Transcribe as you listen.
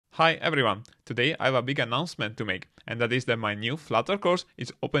Hi everyone, today I have a big announcement to make, and that is that my new Flutter course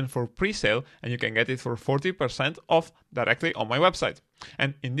is open for pre-sale and you can get it for 40% off directly on my website.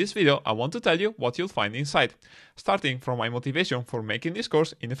 And in this video I want to tell you what you'll find inside, starting from my motivation for making this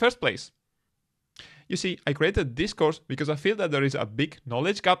course in the first place. You see, I created this course because I feel that there is a big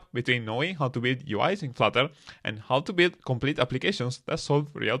knowledge gap between knowing how to build UIs in Flutter and how to build complete applications that solve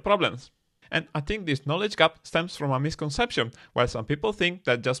real problems. And I think this knowledge gap stems from a misconception, while some people think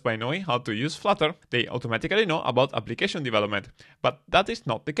that just by knowing how to use Flutter, they automatically know about application development. But that is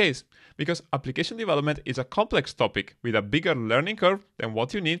not the case, because application development is a complex topic with a bigger learning curve than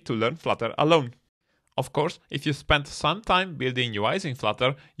what you need to learn Flutter alone. Of course, if you spend some time building UIs in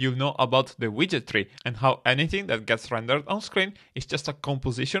Flutter, you'll know about the widget tree and how anything that gets rendered on screen is just a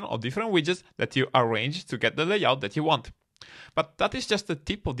composition of different widgets that you arrange to get the layout that you want. But that is just the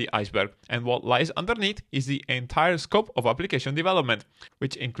tip of the iceberg, and what lies underneath is the entire scope of application development,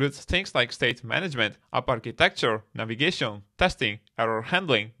 which includes things like state management, app architecture, navigation, testing, error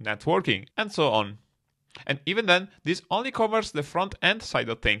handling, networking, and so on. And even then, this only covers the front-end side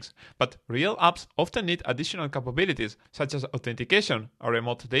of things, but real apps often need additional capabilities such as authentication, a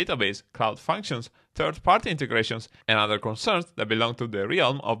remote database, cloud functions, third-party integrations, and other concerns that belong to the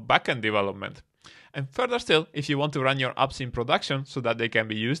realm of backend development. And further still, if you want to run your apps in production so that they can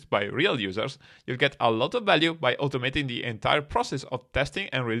be used by real users, you'll get a lot of value by automating the entire process of testing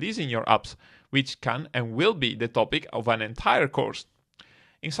and releasing your apps, which can and will be the topic of an entire course.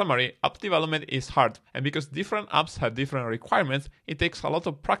 In summary, app development is hard, and because different apps have different requirements, it takes a lot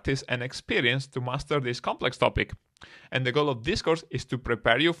of practice and experience to master this complex topic. And the goal of this course is to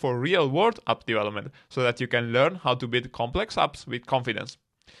prepare you for real-world app development so that you can learn how to build complex apps with confidence.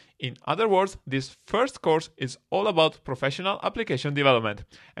 In other words, this first course is all about professional application development,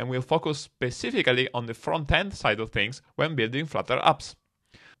 and will focus specifically on the front-end side of things when building Flutter apps.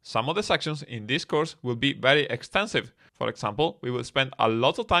 Some of the sections in this course will be very extensive. For example, we will spend a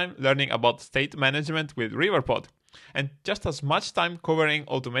lot of time learning about state management with Riverpod, and just as much time covering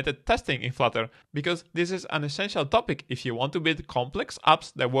automated testing in Flutter, because this is an essential topic if you want to build complex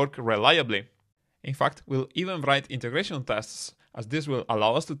apps that work reliably. In fact, we'll even write integration tests, as this will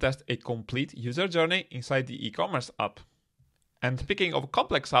allow us to test a complete user journey inside the e-commerce app. And speaking of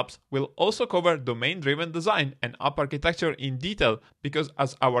complex apps, we'll also cover domain-driven design and app architecture in detail, because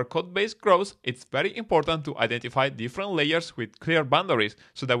as our codebase grows, it's very important to identify different layers with clear boundaries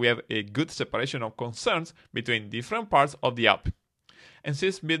so that we have a good separation of concerns between different parts of the app. And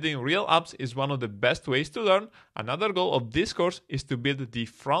since building real apps is one of the best ways to learn, another goal of this course is to build the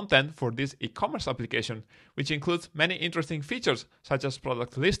front end for this e-commerce application, which includes many interesting features such as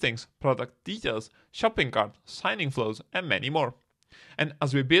product listings, product details, shopping cart, signing flows, and many more. And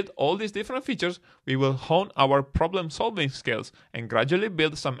as we build all these different features, we will hone our problem-solving skills and gradually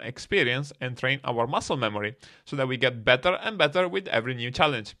build some experience and train our muscle memory so that we get better and better with every new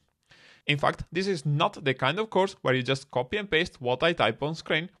challenge. In fact, this is not the kind of course where you just copy and paste what I type on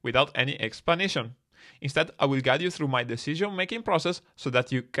screen without any explanation. Instead, I will guide you through my decision-making process so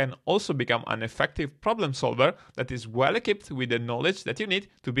that you can also become an effective problem solver that is well equipped with the knowledge that you need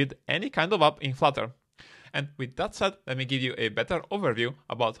to build any kind of app in Flutter. And with that said, let me give you a better overview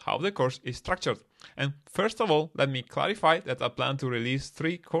about how the course is structured. And first of all, let me clarify that I plan to release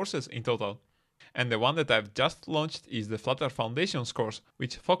 3 courses in total. And the one that I've just launched is the Flutter Foundations course,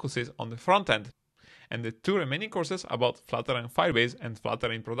 which focuses on the front end. And the 2 remaining courses about Flutter and Firebase and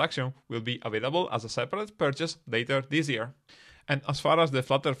Flutter in production will be available as a separate purchase later this year. And as far as the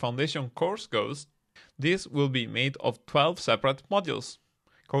Flutter Foundation course goes, this will be made of 12 separate modules,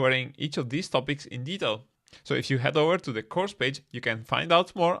 covering each of these topics in detail. So if you head over to the course page, you can find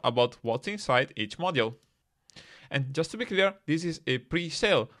out more about what's inside each module. And just to be clear, this is a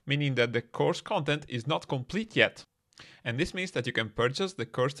pre-sale, meaning that the course content is not complete yet. And this means that you can purchase the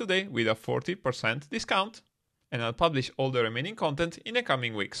course today with a 40% discount, and I'll publish all the remaining content in the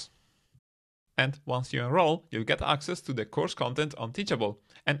coming weeks. And once you enroll, you'll get access to the course content on Teachable.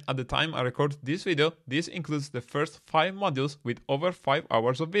 And at the time I record this video, this includes the first 5 modules with over 5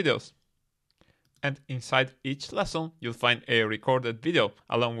 hours of videos. And inside each lesson, you'll find a recorded video,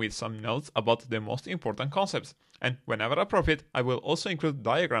 along with some notes about the most important concepts. And whenever appropriate, I will also include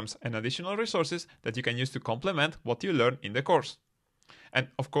diagrams and additional resources that you can use to complement what you learn in the course. And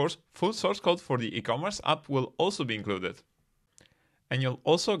of course, full source code for the e-commerce app will also be included. And you'll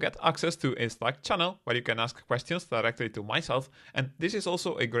also get access to a Slack channel where you can ask questions directly to myself, and this is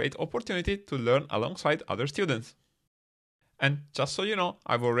also a great opportunity to learn alongside other students. And just so you know,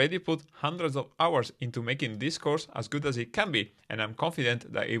 I've already put hundreds of hours into making this course as good as it can be, and I'm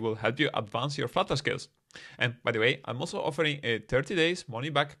confident that it will help you advance your Flutter skills. And by the way, I'm also offering a 30 days money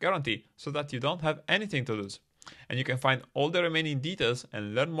back guarantee so that you don't have anything to lose. And you can find all the remaining details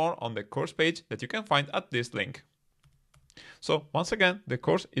and learn more on the course page that you can find at this link. So once again, the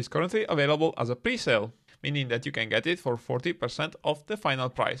course is currently available as a pre-sale, meaning that you can get it for 40% off the final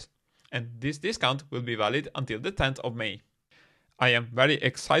price. And this discount will be valid until the 10th of May. I am very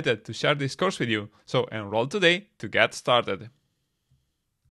excited to share this course with you, so enroll today to get started.